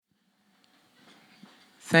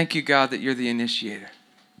Thank you, God, that you're the initiator.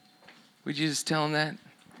 Would you just tell him that?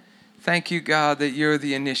 Thank you, God, that you're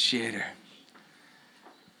the initiator.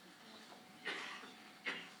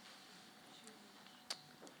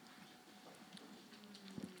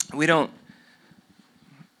 We don't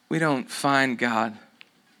find God.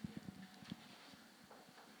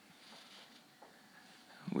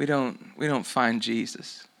 We don't find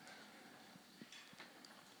Jesus.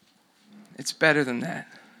 It's better than that.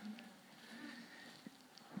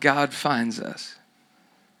 God finds us.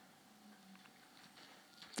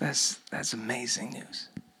 That's amazing news.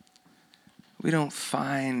 We don't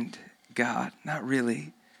find God, not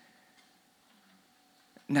really,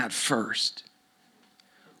 not first.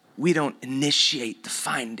 We don't initiate the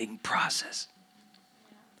finding process.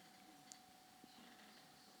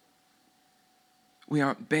 We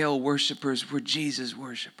aren't Baal worshipers, we're Jesus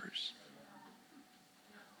worshipers.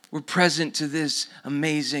 We're present to this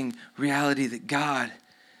amazing reality that God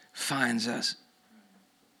finds us.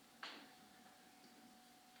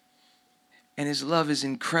 And his love is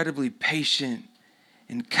incredibly patient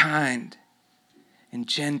and kind and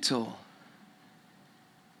gentle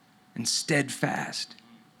and steadfast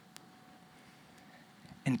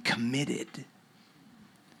and committed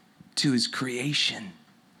to his creation.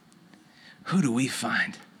 Who do we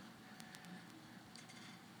find?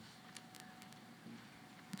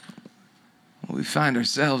 Well, we find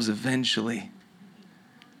ourselves eventually.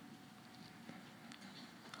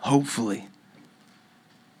 Hopefully.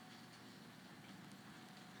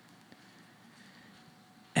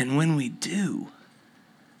 And when we do,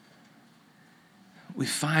 we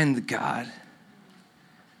find the God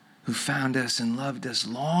who found us and loved us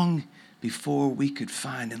long before we could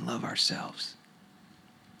find and love ourselves.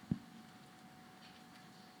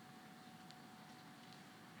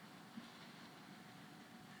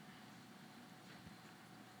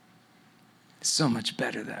 It's so much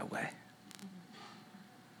better that way.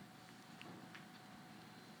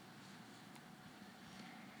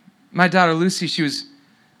 My daughter Lucy, she was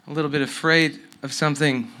a little bit afraid of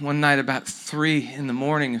something one night about 3 a.m.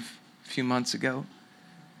 a few months ago.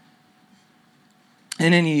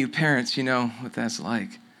 And any of you parents, you know what that's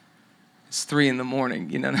like. It's 3 a.m,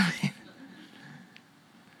 you know what I mean?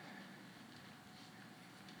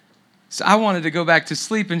 So I wanted to go back to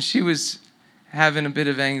sleep, and she was having a bit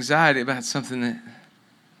of anxiety about something that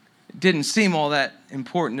didn't seem all that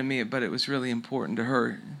important to me, but it was really important to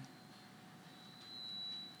her.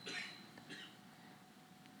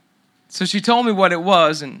 So she told me what it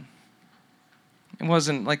was, and it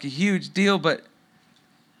wasn't like a huge deal, but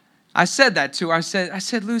I said that to her. I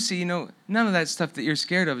said, Lucy, you know, none of that stuff that you're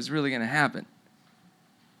scared of is really going to happen.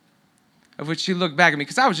 Of which she looked back at me,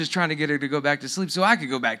 because I was just trying to get her to go back to sleep so I could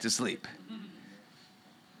go back to sleep.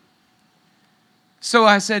 So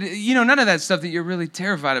I said, you know, none of that stuff that you're really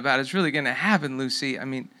terrified about is really going to happen, Lucy. I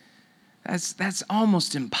mean, that's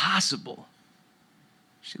almost impossible.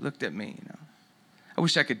 She looked at me, you know. I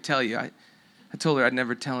wish I could tell you. I told her I'd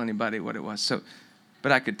never tell anybody what it was.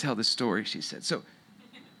 But I could tell the story, she said. So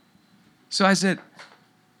I said,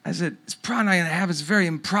 it's probably not going to happen. It's very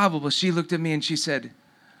improbable. She looked at me and she said,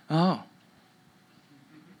 oh.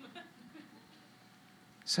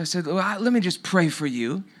 So I said, well, let me just pray for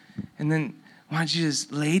you. And then why don't you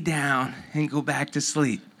just lay down and go back to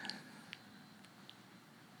sleep?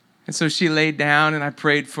 And so she laid down and I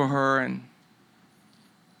prayed for her, and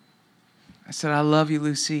I said, I love you,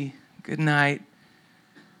 Lucy. Good night.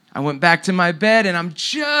 I went back to my bed, and I'm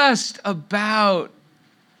just about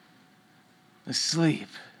asleep.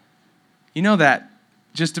 You know that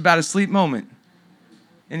just about asleep moment.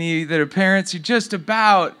 Any of you that are parents, you're just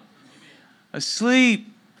about asleep,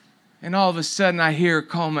 and all of a sudden I hear her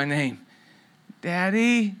call my name.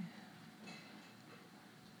 Daddy?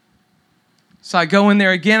 So I go in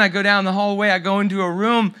there again. I go down the hallway. I go into a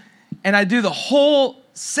room, and I do the whole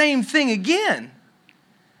same thing again.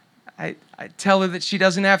 I tell her that she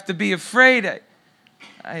doesn't have to be afraid.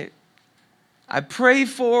 I pray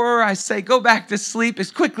for her. I say, go back to sleep as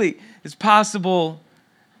quickly as possible.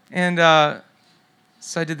 And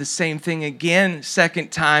so I did the same thing again,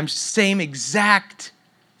 second time. Same exact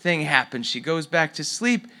thing happened. She goes back to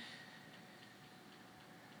sleep.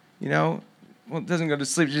 You know, well, doesn't go to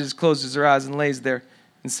sleep. She just closes her eyes and lays there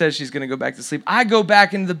and says she's going to go back to sleep. I go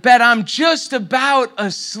back into the bed. I'm just about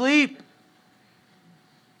asleep.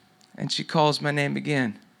 And she calls my name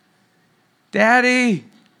again. Daddy.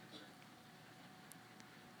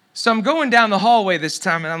 So I'm going down the hallway this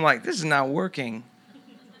time, and I'm like, this is not working.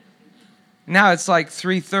 Now it's like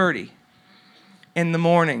 3:30 in the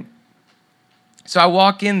morning. So I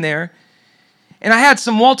walk in there, And I had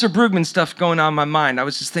some Walter Brueggemann stuff going on in my mind. I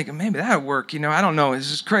was just thinking, maybe that would work. I don't know. It's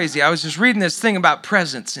just crazy. I was just reading this thing about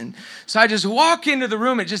presence. And so I just walk into the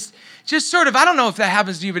room. It just sort of, I don't know if that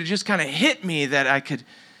happens to you, but it just kind of hit me that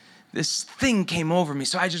this thing came over me.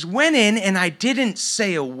 So I just went in and I didn't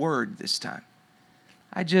say a word this time.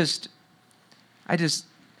 I just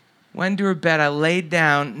went to her bed. I laid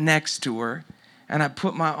down next to her and I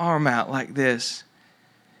put my arm out like this.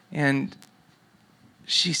 And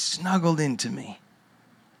she snuggled into me.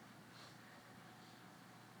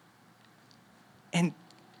 And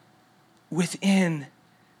within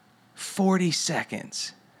 40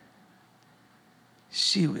 seconds,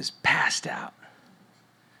 she was passed out,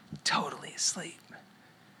 totally asleep.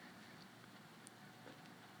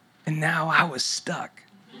 And now I was stuck.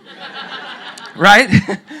 Right?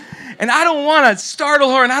 And I don't want to startle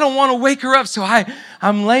her and I don't want to wake her up. So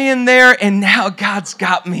I'm laying there and now God's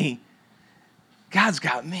got me. God's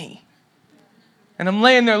got me. And I'm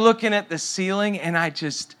laying there looking at the ceiling and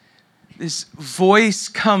this voice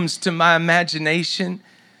comes to my imagination.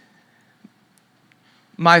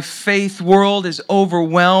 My faith world is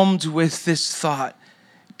overwhelmed with this thought.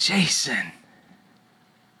 Jason,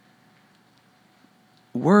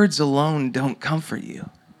 words alone don't comfort you.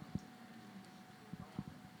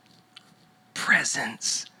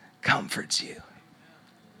 Presence comforts you.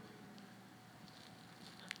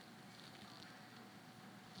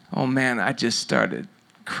 Oh man, I just started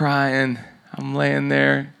crying. I'm laying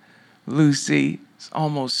there. Lucy is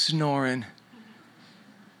almost snoring.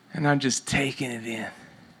 And I'm just taking it in.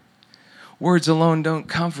 Words alone don't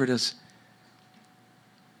comfort us.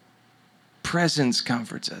 Presence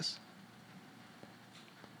comforts us.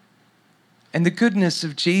 And the goodness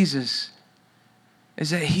of Jesus is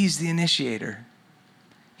that he's the initiator.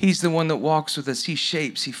 He's the one that walks with us. He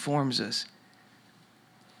shapes, he forms us.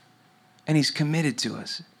 And he's committed to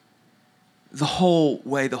us. The whole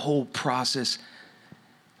way, the whole process.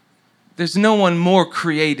 There's no one more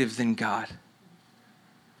creative than God.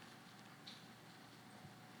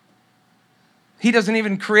 He doesn't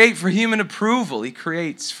even create for human approval. He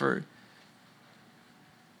creates for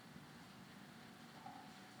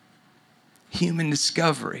human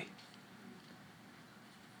discovery.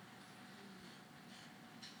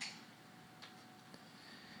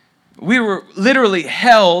 We were literally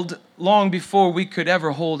held long before we could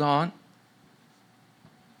ever hold on.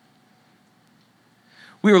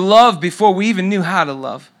 We were loved before we even knew how to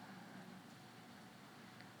love.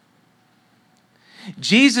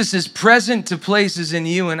 Jesus is present to places in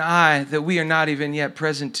you and I that we are not even yet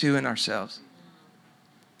present to in ourselves.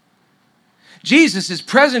 Jesus is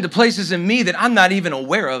present to places in me that I'm not even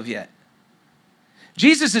aware of yet.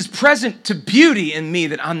 Jesus is present to beauty in me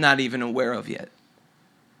that I'm not even aware of yet.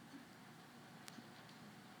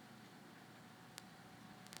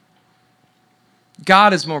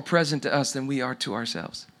 God is more present to us than we are to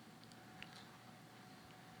ourselves.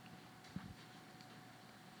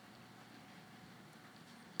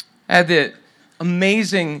 I had the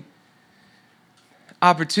amazing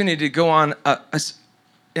opportunity to go on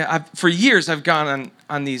for years I've gone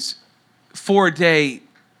on these 4-day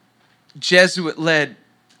Jesuit-led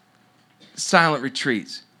silent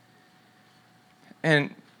retreats.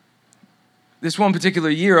 And this one particular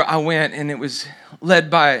year I went and it was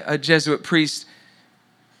led by a Jesuit priest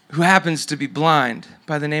who happens to be blind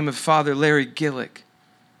by the name of Father Larry Gillick.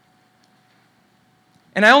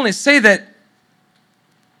 And I only say that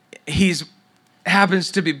he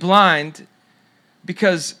happens to be blind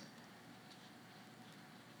because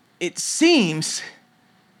it seems,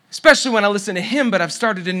 especially when I listen to him, but I've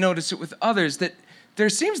started to notice it with others, that there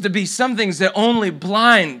seems to be some things that only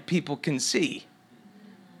blind people can see.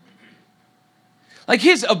 Like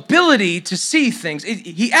his ability to see things,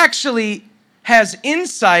 he actually has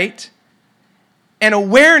insight and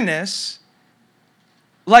awareness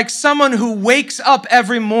like someone who wakes up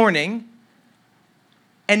every morning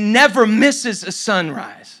and never misses a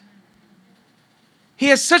sunrise. He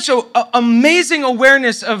has such an amazing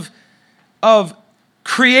awareness of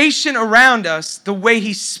creation around us, the way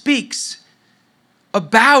he speaks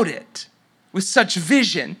about it with such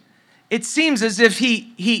vision. It seems as if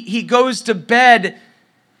he goes to bed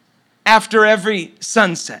after every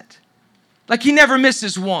sunset. Like he never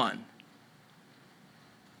misses one.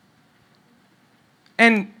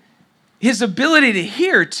 And his ability to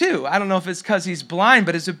hear too, I don't know if it's because he's blind,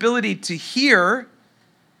 but his ability to hear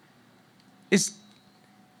is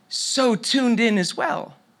so tuned in as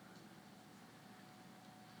well.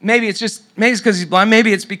 Maybe it's because he's blind.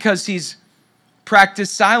 Maybe it's because he's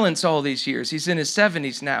practiced silence all these years. He's in his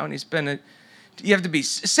 70s now, and you have to be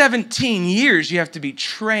 17 years. You have to be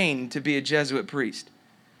trained to be a Jesuit priest.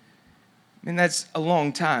 I mean, that's a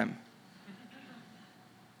long time.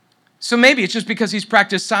 So maybe it's just because he's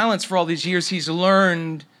practiced silence for all these years, he's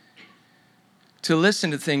learned to listen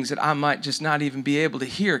to things that I might just not even be able to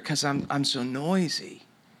hear because I'm so noisy.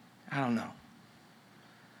 I don't know.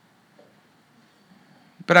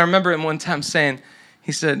 But I remember him one time saying,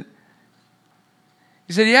 he said,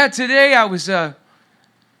 yeah, today I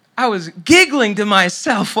was giggling to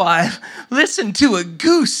myself while I listened to a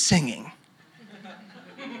goose singing.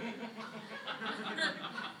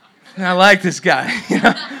 And I like this guy. You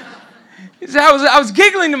know? He said, I was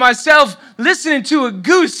giggling to myself listening to a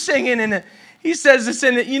goose singing, and he says this,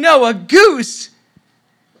 and a goose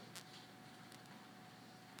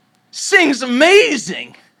sings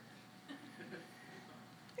amazing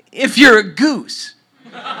if you're a goose.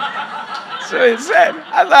 So he said,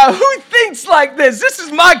 I thought, who thinks like this? This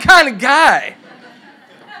is my kind of guy.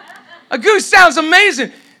 A goose sounds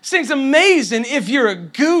amazing, sings amazing if you're a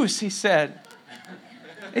goose, he said.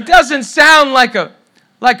 It doesn't sound like a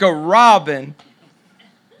robin.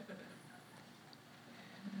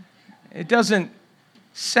 It doesn't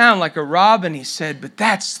sound like a robin, he said, but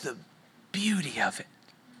that's the beauty of it.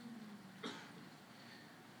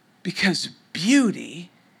 Because beauty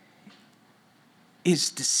is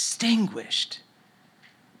distinguished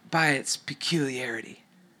by its peculiarity.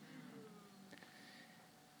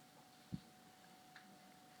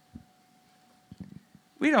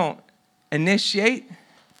 We don't initiate.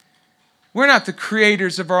 We're not the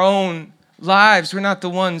creators of our own lives. We're not the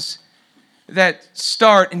ones that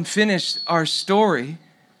start and finish our story.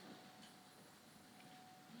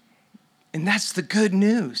 And that's the good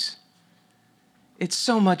news. It's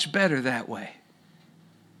so much better that way.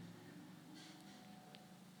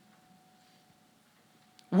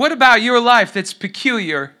 What about your life that's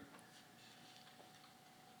peculiar?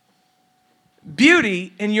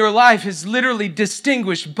 Beauty in your life is literally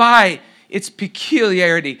distinguished by its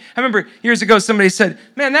peculiarity. I remember years ago somebody said,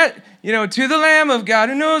 man, to the Lamb of God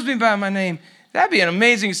who knows me by my name, that'd be an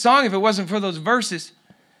amazing song if it wasn't for those verses.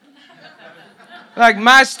 Like,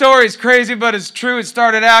 my story's crazy, but it's true. It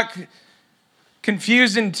started out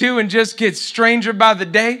confusing too and just gets stranger by the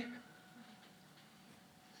day.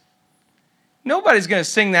 Nobody's going to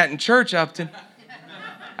sing that in church, Upton.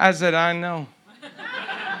 I said, I know.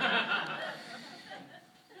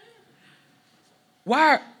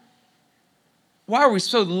 Why are we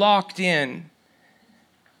so locked in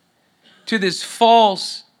to this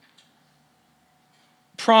false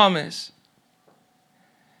promise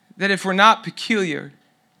that if we're not peculiar,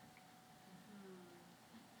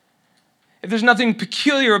 if there's nothing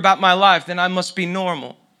peculiar about my life, then I must be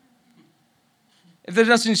normal? If there's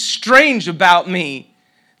nothing strange about me,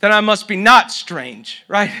 then I must be not strange,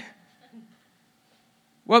 right?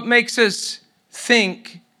 What makes us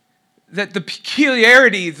think that the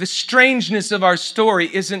peculiarity, the strangeness of our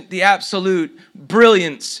story isn't the absolute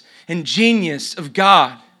brilliance and genius of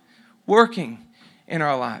God working in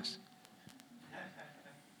our lives?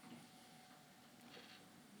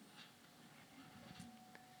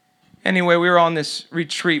 Anyway, we were on this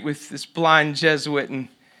retreat with this blind Jesuit, and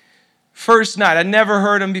first night, I'd never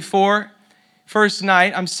heard him before. First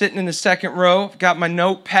night, I'm sitting in the second row, I've got my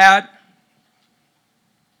notepad.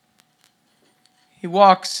 He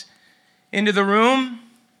walks into the room.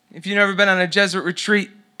 If you've never been on a Jesuit retreat,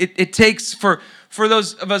 it takes, for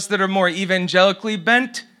those of us that are more evangelically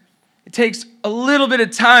bent, it takes a little bit of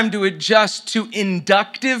time to adjust to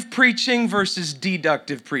inductive preaching versus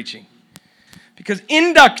deductive preaching. Because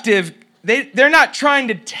inductive, they're not trying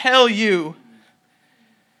to tell you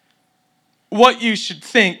what you should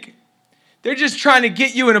think. They're just trying to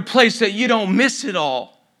get you in a place that you don't miss it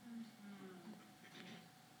all.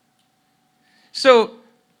 So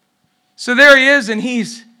there he is, and he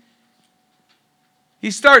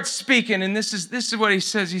starts speaking, and this is what he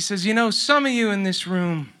says. He says, some of you in this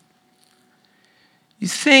room, you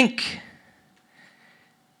think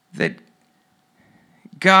that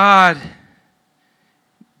God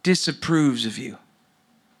disapproves of you.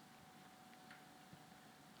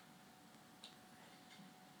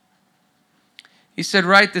 He said,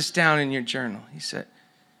 write this down in your journal. He said,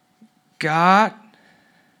 God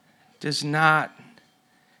does not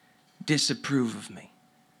disapprove of me.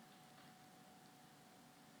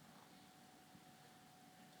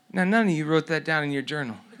 Now, none of you wrote that down in your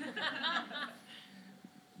journal.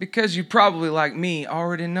 Because you probably, like me,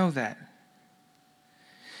 already know that.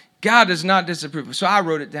 God does not disapprove. So I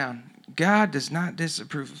wrote it down. God does not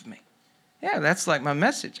disapprove of me. Yeah, that's like my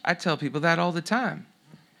message. I tell people that all the time.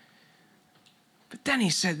 But then he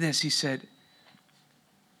said this. He said,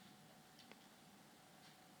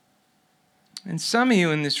 and some of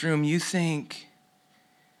you in this room, you think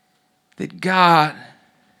that God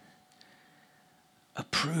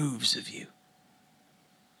approves of you.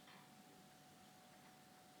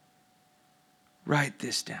 Write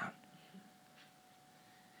this down.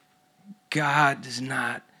 God does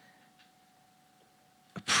not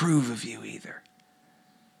approve of you either.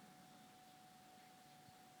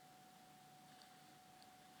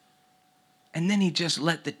 And then he just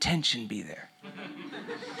let the tension be there.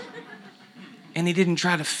 And he didn't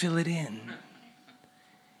try to fill it in.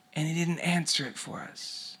 And he didn't answer it for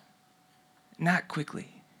us. Not quickly.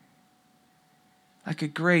 Like a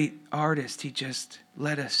great artist, he just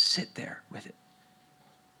let us sit there with it.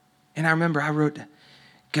 And I remember I wrote,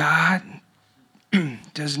 God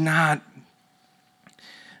does not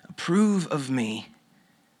approve of me.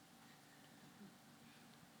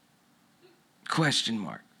 Question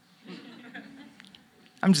mark.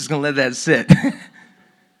 I'm just going to let that sit.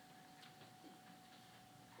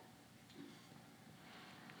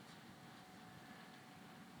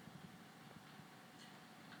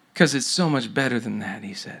 Because it's so much better than that,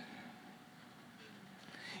 he said.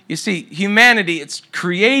 You see, humanity, it's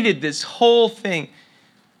created this whole thing.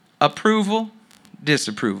 Approval,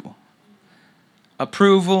 disapproval.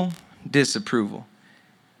 Approval, disapproval.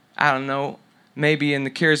 I don't know, maybe in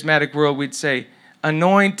the charismatic world we'd say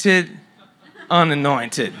anointed,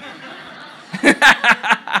 unanointed.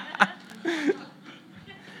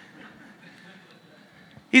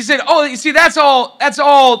 He said, oh, you see, that's all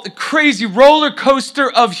the crazy roller coaster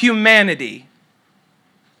of humanity.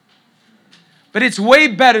 But it's way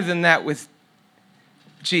better than that with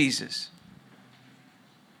Jesus.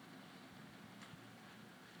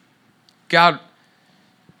 God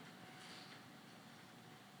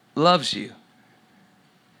loves you.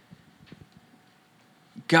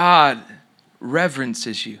 God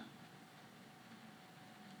reverences you.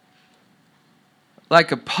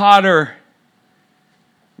 Like a potter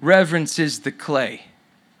reverences the clay.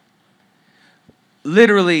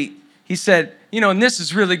 Literally, he said, and this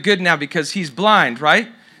is really good now because he's blind, right?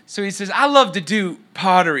 So he says, I love to do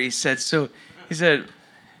pottery, he said. So he said,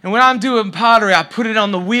 and when I'm doing pottery, I put it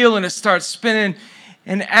on the wheel and it starts spinning.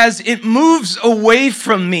 And as it moves away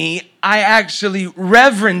from me, I actually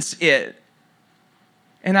reverence it.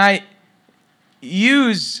 And I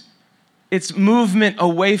use its movement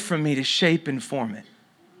away from me to shape and form it.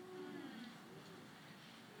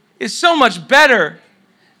 It's so much better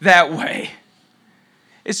that way.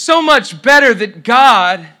 It's so much better that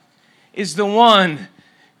God is the one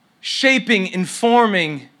shaping and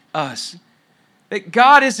forming us. That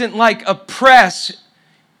God isn't like a press.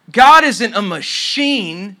 God isn't a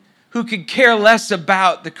machine who could care less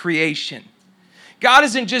about the creation. God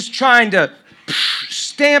isn't just trying to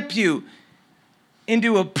stamp you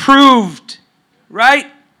into approved, right?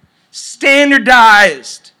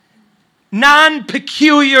 Standardized,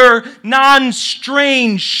 non-peculiar,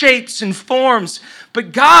 non-strange shapes and forms.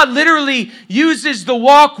 But God literally uses the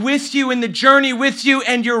walk with you and the journey with you,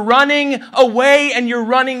 and you're running away and you're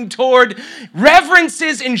running toward,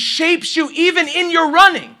 reverences and shapes you even in your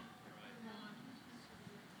running.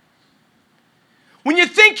 When you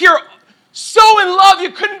think you're so in love,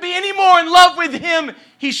 you couldn't be any more in love with him,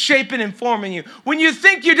 he's shaping and forming you. When you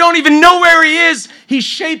think you don't even know where he is, he's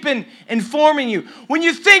shaping and forming you. When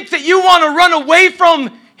you think that you want to run away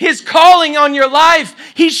from his calling on your life,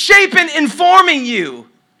 he's shaping and forming you.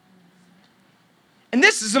 And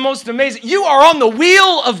this is the most amazing. You are on the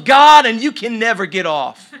wheel of God and you can never get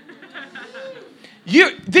off.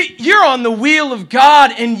 You're on the wheel of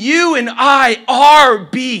God and you and I are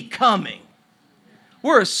becoming.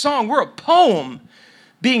 We're a song, we're a poem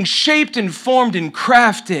being shaped and formed and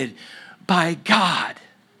crafted by God.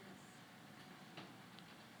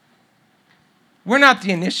 We're not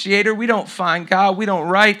the initiator. We don't find God. We don't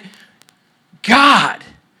write. God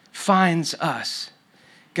finds us.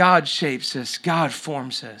 God shapes us. God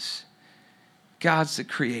forms us. God's the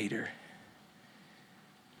creator.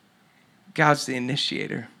 God's the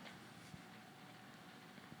initiator.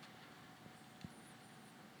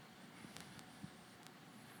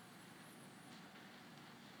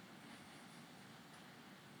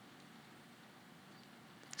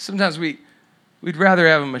 Sometimes we'd rather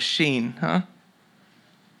have a machine, huh?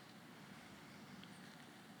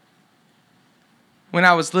 When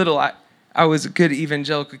I was little, I was a good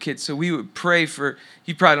evangelical kid, so we would pray for,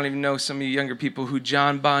 you probably don't even know, some of you younger people, who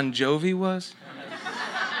John Bon Jovi was.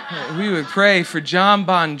 We would pray for John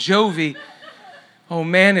Bon Jovi. Oh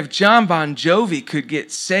man, if John Bon Jovi could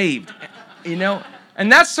get saved,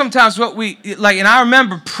 And that's sometimes what we, like, and I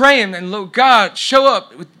remember praying, and Lord God, show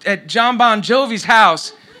up at John Bon Jovi's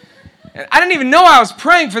house. And I didn't even know I was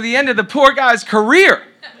praying for the end of the poor guy's career.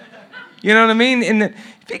 You know what I mean? And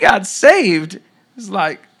he got saved, it's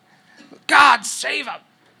like, God, save him.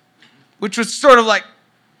 Which was sort of like,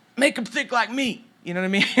 make him think like me. You know what I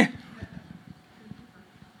mean?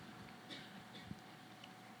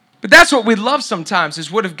 But that's what we love sometimes,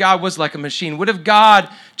 is what if God was like a machine? What if God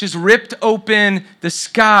just ripped open the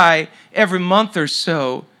sky every month or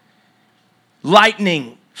so?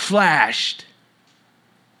 Lightning flashed.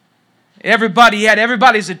 Everybody had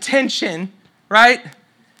everybody's attention, right?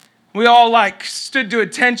 We all like stood to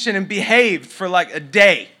attention and behaved for like a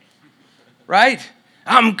day, right?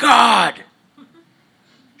 I'm God.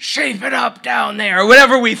 Shape it up down there, or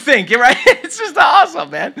whatever we think, right? It's just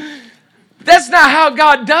awesome, man. That's not how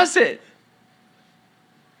God does it.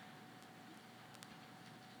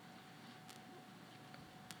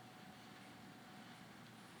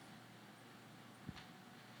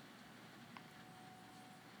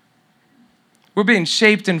 We're being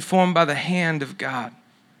shaped and formed by the hand of God.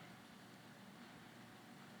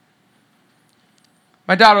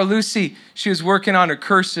 My daughter Lucy, she was working on her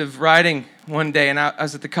cursive writing one day, and I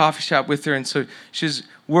was at the coffee shop with her, and so she was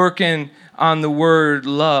working on the word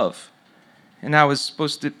love. And I was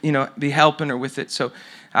supposed to, be helping her with it. So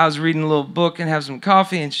I was reading a little book and have some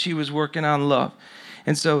coffee, and she was working on love.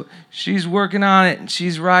 And so she's working on it, and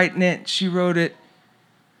she's writing it. She wrote it,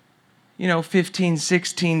 15,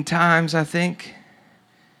 16 times, I think.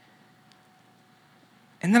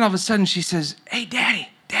 And then all of a sudden she says, hey,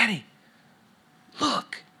 Daddy,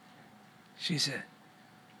 look. She said.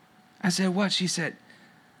 I said, what? She said,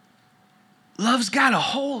 love's got a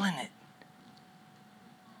hole in it.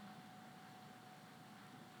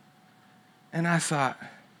 And I thought,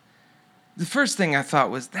 the first thing I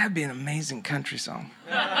thought was, that'd be an amazing country song.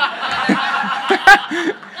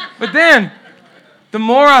 But then, the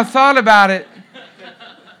more I thought about it,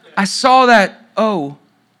 I saw that O,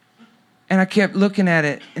 and I kept looking at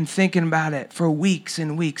it and thinking about it for weeks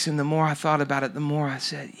and weeks. And the more I thought about it, the more I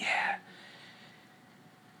said, yeah,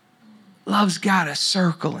 love's got a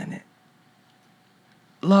circle in it.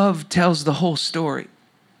 Love tells the whole story.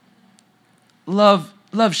 Love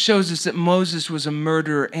shows us that Moses was a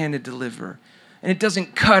murderer and a deliverer. And it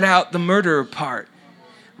doesn't cut out the murderer part,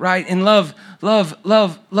 right? And love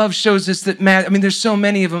shows us that, there's so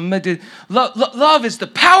many of them. Love is the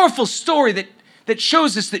powerful story that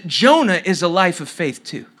shows us that Jonah is a life of faith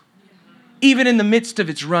too. Even in the midst of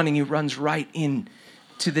its running, he runs right in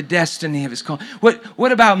to the destiny of his call.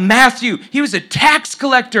 What about Matthew? He was a tax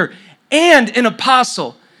collector and an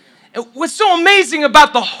apostle. What's so amazing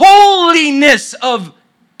about the holiness of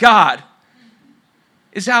God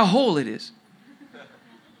is how whole it is.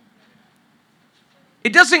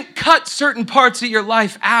 It doesn't cut certain parts of your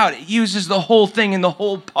life out. It uses the whole thing and the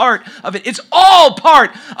whole part of it. It's all part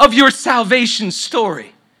of your salvation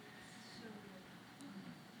story.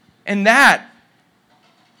 And that,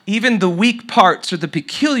 even the weak parts or the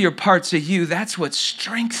peculiar parts of you, that's what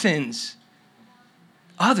strengthens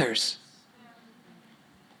others.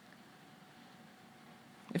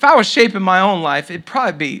 If I was shaping my own life, it'd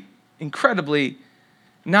probably be incredibly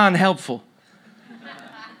non-helpful.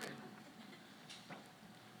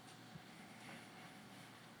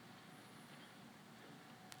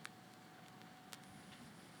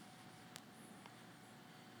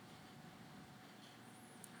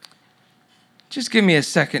 Just give me a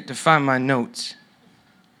second to find my notes.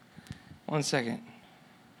 1 second.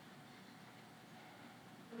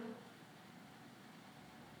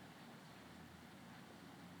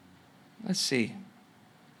 Let's see.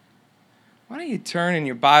 Why don't you turn in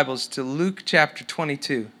your Bibles to Luke chapter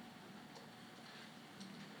 22.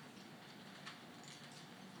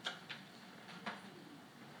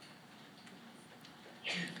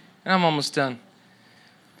 And I'm almost done.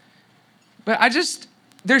 But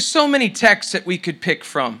there's so many texts that we could pick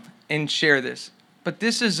from and share this. But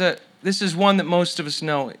this is one that most of us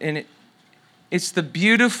know. And it's the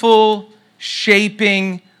beautiful,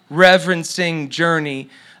 shaping, reverencing journey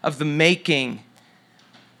of the making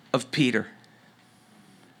of Peter.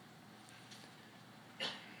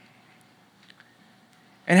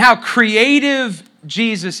 And how creative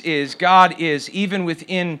Jesus is, God is, even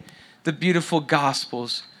within the beautiful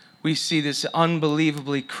Gospels, we see this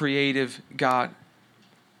unbelievably creative God.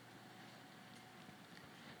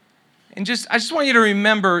 And I just want you to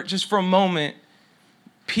remember, just for a moment,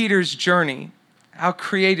 Peter's journey, how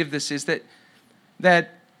creative this is, that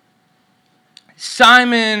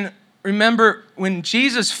Simon, remember when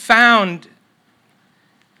Jesus found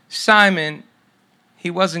Simon, he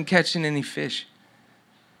wasn't catching any fish.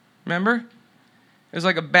 Remember? It was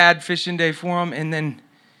like a bad fishing day for him, and then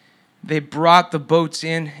they brought the boats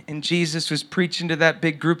in, and Jesus was preaching to that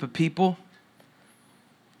big group of people.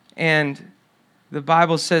 And the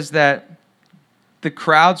Bible says that the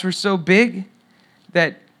crowds were so big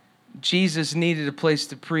that Jesus needed a place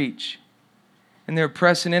to preach. And they were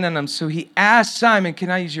pressing in on him. So he asked Simon,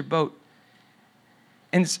 can I use your boat?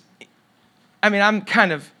 And I'm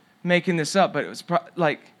kind of making this up, but it was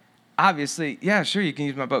obviously, yeah, sure, you can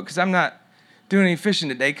use my boat, because I'm not doing any fishing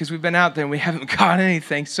today because we've been out there and we haven't caught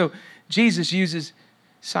anything. So Jesus uses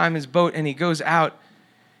Simon's boat and he goes out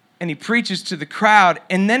and he preaches to the crowd.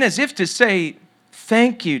 And then, as if to say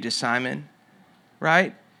thank you to Simon,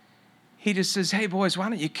 right? He just says, hey, boys, why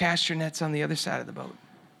don't you cast your nets on the other side of the boat?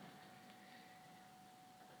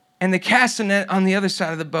 And they cast the net on the other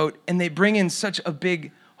side of the boat, and they bring in such a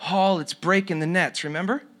big haul, it's breaking the nets,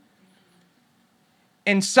 remember?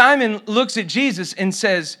 And Simon looks at Jesus and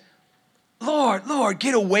says, Lord, Lord,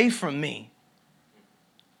 get away from me.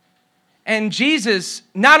 And Jesus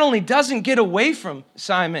not only doesn't get away from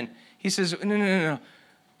Simon, he says, no.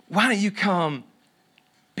 Why don't you come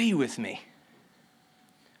be with me?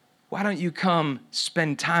 Why don't you come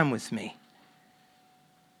spend time with me?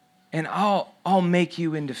 And I'll make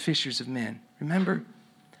you into fishers of men. Remember?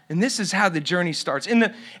 And this is how the journey starts. And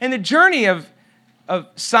the journey of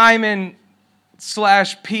Simon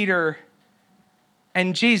 / Peter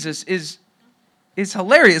and Jesus is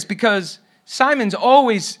hilarious, because Simon's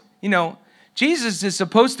always, Jesus is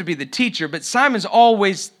supposed to be the teacher, but Simon's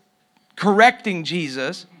always correcting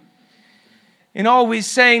Jesus and always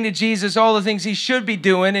saying to Jesus all the things he should be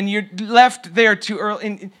doing, and you're left there too early.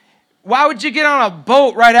 And why would you get on a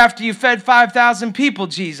boat right after you fed 5,000 people,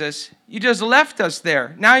 Jesus? You just left us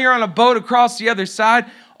there. Now you're on a boat across the other side.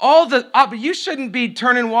 But you shouldn't be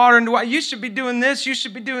turning water into wine. You should be doing this. You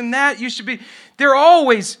should be doing that. They're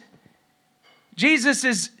always, Jesus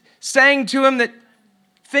is saying to him that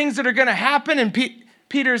things that are going to happen, and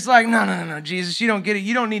Peter's like, no, Jesus, you don't get it.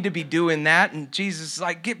 You don't need to be doing that. And Jesus is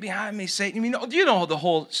like, get behind me, Satan. You know the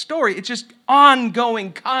whole story. It's just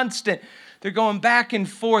ongoing, constant. They're going back and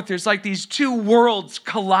forth. There's like these two worlds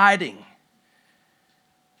colliding.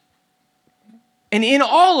 And in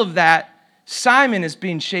all of that, Simon is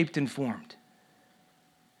being shaped and formed.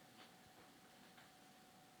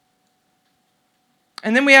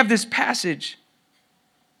 And then we have this passage.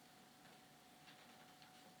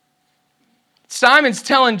 Simon's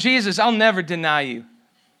telling Jesus, I'll never deny you.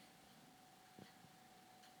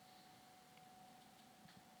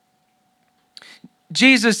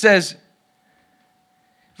 Jesus says,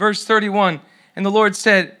 verse 31, and the Lord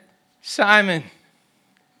said, Simon,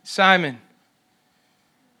 Simon,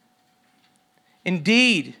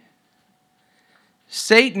 indeed,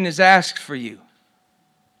 Satan has asked for you,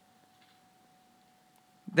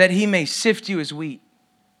 that he may sift you as wheat.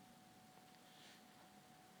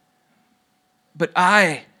 But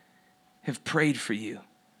I have prayed for you,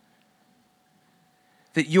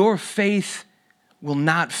 that your faith will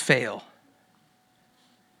not fail.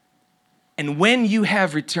 And when you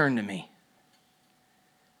have returned to me,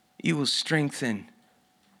 you will strengthen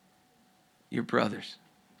your brothers.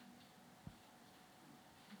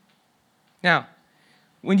 Now,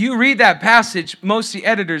 when you read that passage, most of the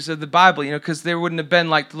editors of the Bible, because there wouldn't have been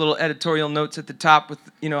like the little editorial notes at the top with,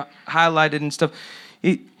 highlighted and stuff.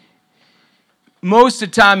 Most of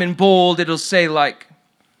the time in bold, it'll say like,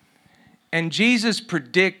 and Jesus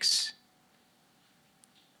predicts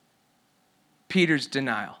Peter's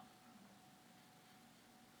denial.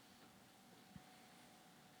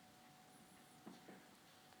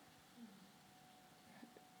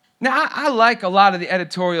 Now, I like a lot of the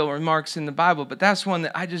editorial remarks in the Bible, but that's one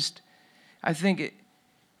that I think it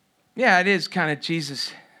is kind of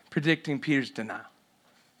Jesus predicting Peter's denial.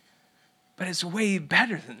 But it's way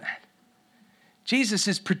better than that. Jesus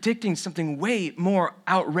is predicting something way more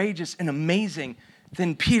outrageous and amazing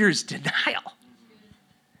than Peter's denial.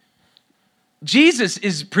 Jesus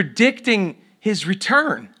is predicting his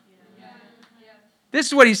return. This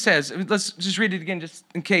is what he says. Let's just read it again just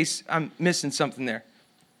in case I'm missing something there.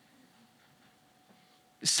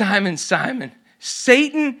 Simon, Simon,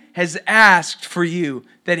 Satan has asked for you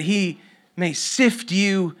that he may sift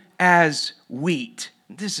you as wheat.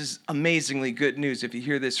 This is amazingly good news if you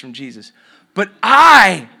hear this from Jesus. But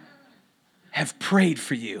I have prayed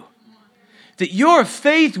for you that your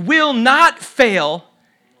faith will not fail,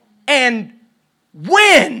 and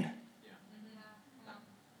when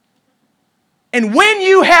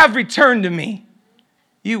you have returned to me,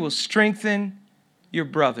 you will strengthen your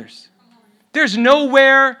brothers. There's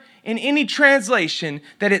nowhere in any translation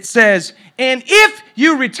that it says, and if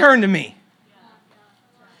you return to me.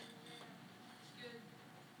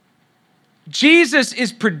 Jesus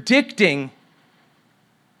is predicting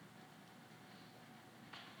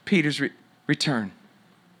Peter's return.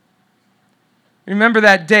 Remember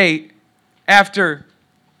that day after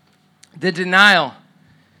the denial?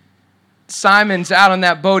 Simon's out on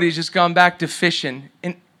that boat. He's just gone back to fishing.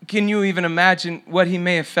 And can you even imagine what he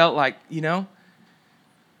may have felt like,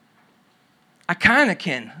 I kind of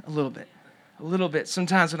can a little bit. A little bit.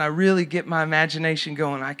 Sometimes when I really get my imagination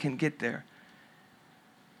going, I can get there.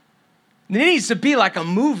 There needs to be like a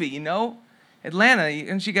movie, Atlanta,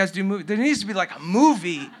 don't you guys do movies? There needs to be like a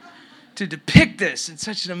movie to depict this. It's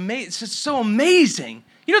it's just so amazing.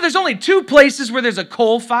 There's only two places where there's a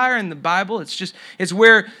coal fire in the Bible. It's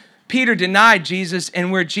where Peter denied Jesus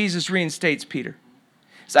and where Jesus reinstates Peter.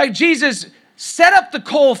 It's like Jesus set up the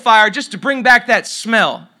coal fire just to bring back that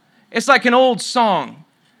smell. It's like an old song,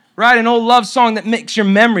 right? An old love song that makes your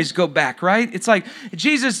memories go back, right? It's like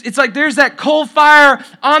Jesus, it's like there's that coal fire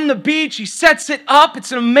on the beach. He sets it up.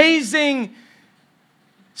 It's an amazing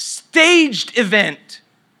staged event.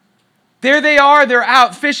 There they are. They're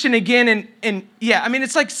out fishing again. And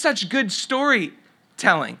it's like such good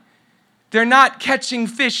storytelling. They're not catching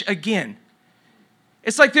fish again.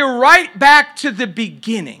 It's like they're right back to the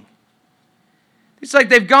beginning. It's like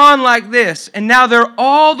they've gone like this, and now they're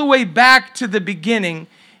all the way back to the beginning,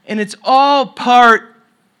 and it's all part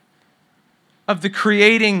of the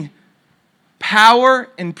creating power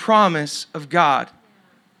and promise of God.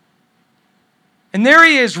 And there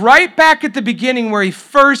he is, right back at the beginning where he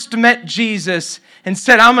first met Jesus and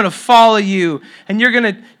said, I'm going to follow you, and you're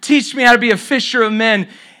going to teach me how to be a fisher of men.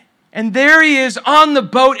 And there he is on the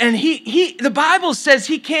boat, and the Bible says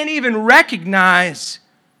he can't even recognize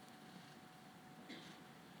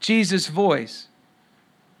Jesus' voice.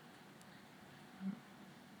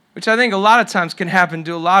 Which I think a lot of times can happen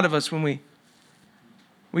to a lot of us when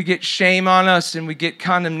we get shame on us and we get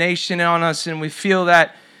condemnation on us and we feel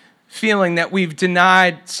that feeling that we've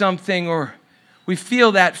denied something, or we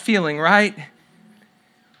feel that feeling, right?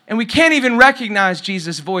 And we can't even recognize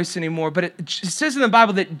Jesus' voice anymore. But it says in the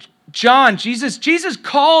Bible that Jesus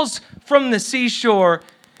calls from the seashore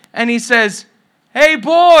and he says, hey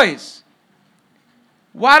boys,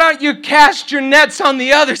 why don't you cast your nets on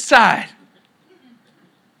the other side?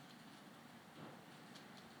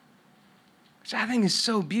 Which I think is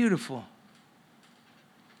so beautiful.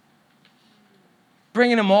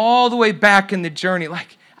 Bringing them all the way back in the journey.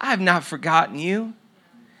 Like, I have not forgotten you.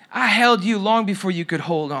 I held you long before you could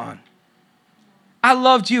hold on. I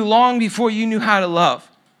loved you long before you knew how to love.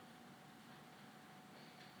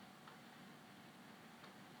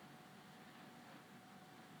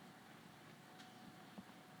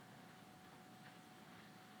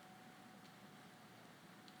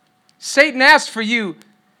 Satan asked for you,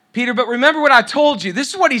 Peter, but remember what I told you. This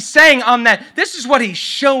is what he's saying on that. This is what he's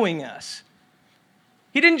showing us.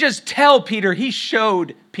 He didn't just tell Peter, he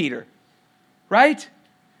showed Peter. Right?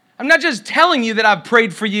 I'm not just telling you that I've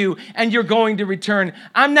prayed for you and you're going to return.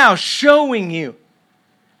 I'm now showing you.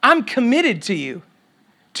 I'm committed to you,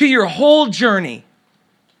 to your whole journey.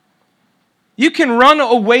 You can run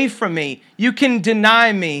away from me. You can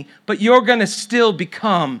deny me, but you're going to still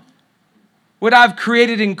become what I've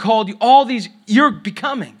created and called you. All these, you're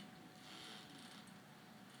becoming.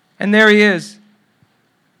 And there he is.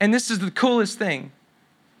 And this is the coolest thing.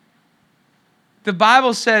 The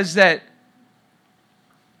Bible says that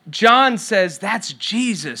John says, that's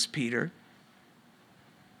Jesus, Peter.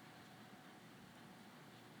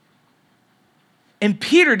 And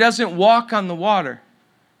Peter doesn't walk on the water.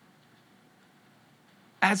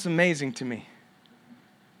 That's amazing to me.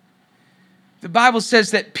 The Bible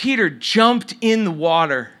says that Peter jumped in the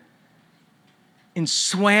water and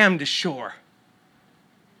swam to shore.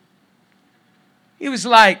 He was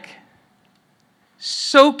like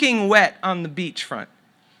soaking wet on the beachfront,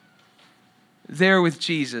 there with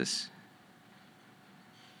Jesus.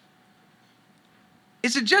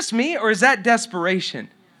 Is it just me, or is that desperation?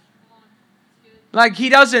 Like he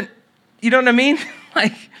doesn't, you know what I mean?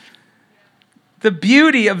 Like the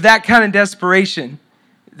beauty of that kind of desperation,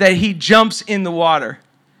 that he jumps in the water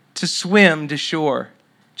to swim to shore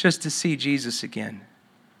just to see Jesus again.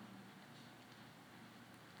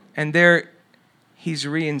 And there he's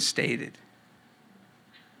reinstated.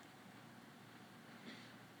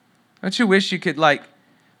 Don't you wish you could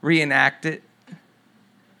reenact it?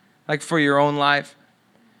 Like for your own life?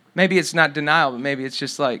 Maybe it's not denial, but maybe it's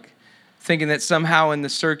just thinking that somehow in the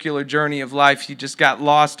circular journey of life you just got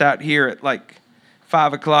lost out here at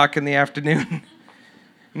 5 o'clock in the afternoon.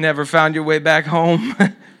 Never found your way back home.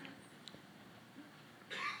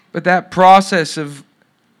 But that process of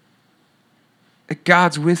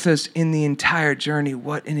God's with us in the entire journey.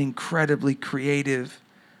 What an incredibly creative,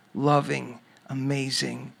 loving,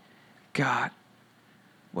 amazing God.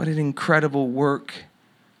 What an incredible work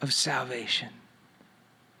of salvation.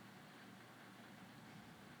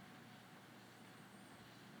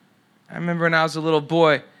 I remember when I was a little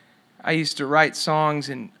boy, I used to write songs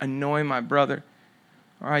and annoy my brother.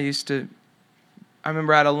 Or I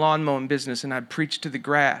remember I had a lawn mowing business and I'd preach to the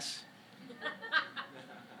grass.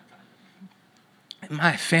 And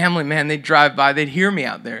my family, man, they'd drive by, they'd hear me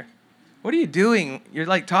out there. What are you doing? You're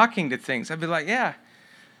like talking to things. I'd be like, yeah.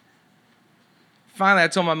 Finally, I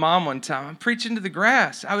told my mom one time, I'm preaching to the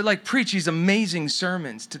grass. I would like preach these amazing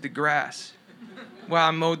sermons to the grass while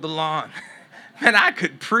I mowed the lawn. Man, I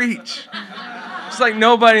could preach. It's like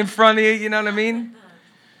nobody in front of you, you know what I mean?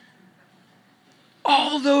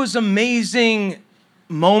 All those amazing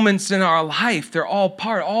moments in our life, they're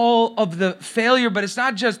all of the failure, but it's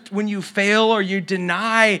not just when you fail or you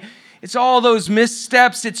deny. It's all those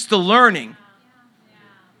missteps. It's the learning.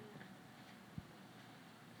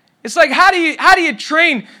 It's like, how do you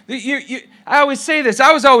train? I always say this.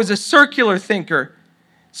 I was always a circular thinker.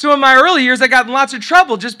 So in my early years, I got in lots of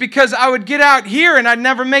trouble just because I would get out here and I'd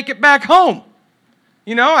never make it back home.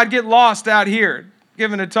 You know, I'd get lost out here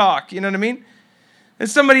giving a talk. You know what I mean? And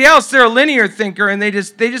somebody else, they're a linear thinker and they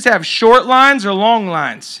just have short lines or long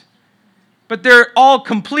lines. But they're all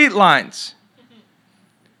complete lines.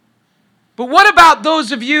 But what about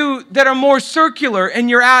those of you that are more circular and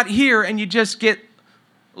you're out here and you just get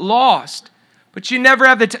lost, but you never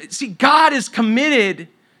have see, God is committed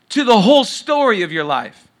to the whole story of your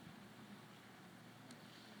life.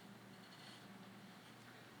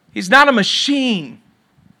 He's not a machine.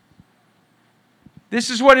 This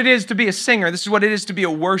is what it is to be a singer. This is what it is to be a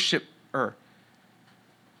worshiper.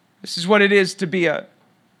 This is what it is to be I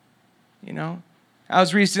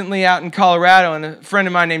was recently out in Colorado, and a friend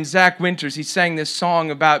of mine named Zach Winters, he sang this song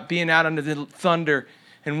about being out under the thunder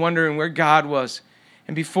and wondering where God was.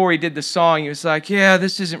 And before he did the song, he was like, yeah,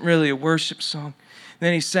 this isn't really a worship song. And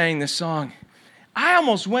then he sang the song. I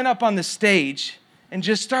almost went up on the stage and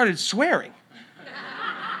just started swearing.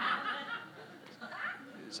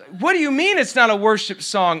 What do you mean it's not a worship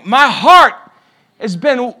song? My heart has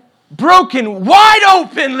been broken wide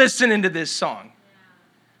open listening to this song.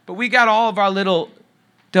 But we got all of our little,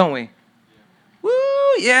 don't we? Woo,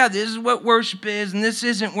 yeah, this is what worship is, and this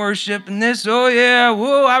isn't worship, and this, oh yeah,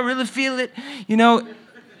 whoa, I really feel it. You know,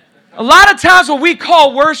 a lot of times what we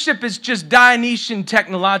call worship is just Dionysian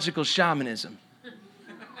technological shamanism.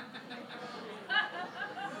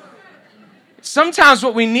 Sometimes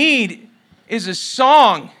what we need is a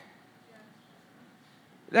song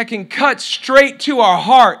that can cut straight to our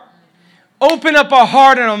heart, open up our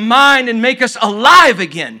heart and our mind and make us alive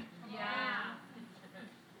again. Yeah.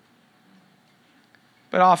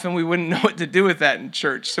 But often we wouldn't know what to do with that in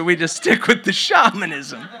church, so we just stick with the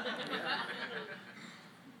shamanism.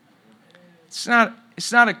 It's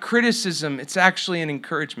not a criticism, it's actually an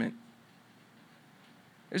encouragement.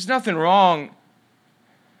 There's nothing wrong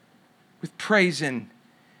with praising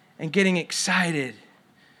and getting excited.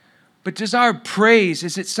 But does our praise,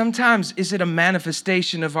 is it a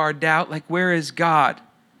manifestation of our doubt? Like, where is God?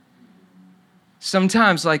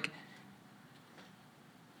 Sometimes, like,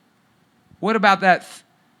 what about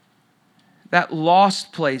that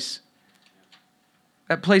lost place,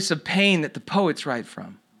 that place of pain that the poets write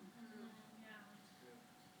from?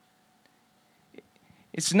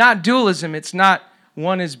 It's not dualism. It's not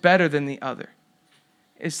one is better than the other.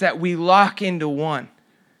 It's that we lock into one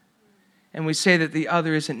and we say that the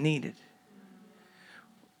other isn't needed.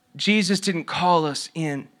 Jesus didn't call us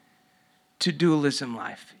in to dualism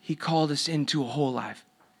life. He called us into a whole life.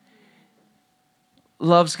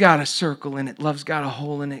 Love's got a circle in it. Love's got a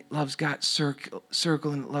hole in it. Love's got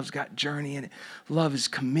circle in it. Love's got journey in it. Love is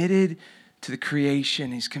committed to the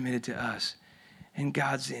creation. He's committed to us. And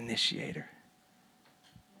God's the initiator.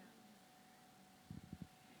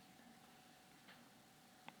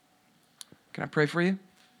 Can I pray for you?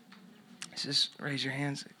 Just raise your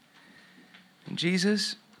hands. And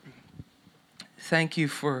Jesus, thank you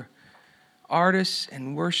for artists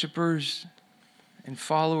and worshipers and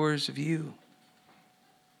followers of you.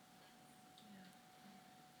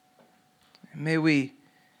 And may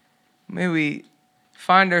we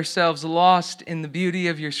find ourselves lost in the beauty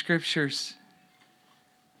of your scriptures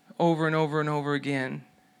over and over and over again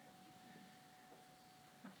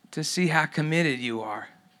to see how committed you are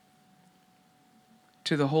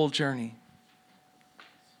to the whole journey,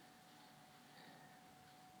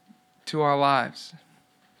 to our lives.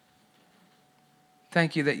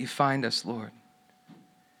 Thank you that you find us, Lord.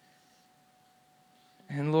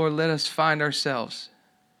 And Lord, let us find ourselves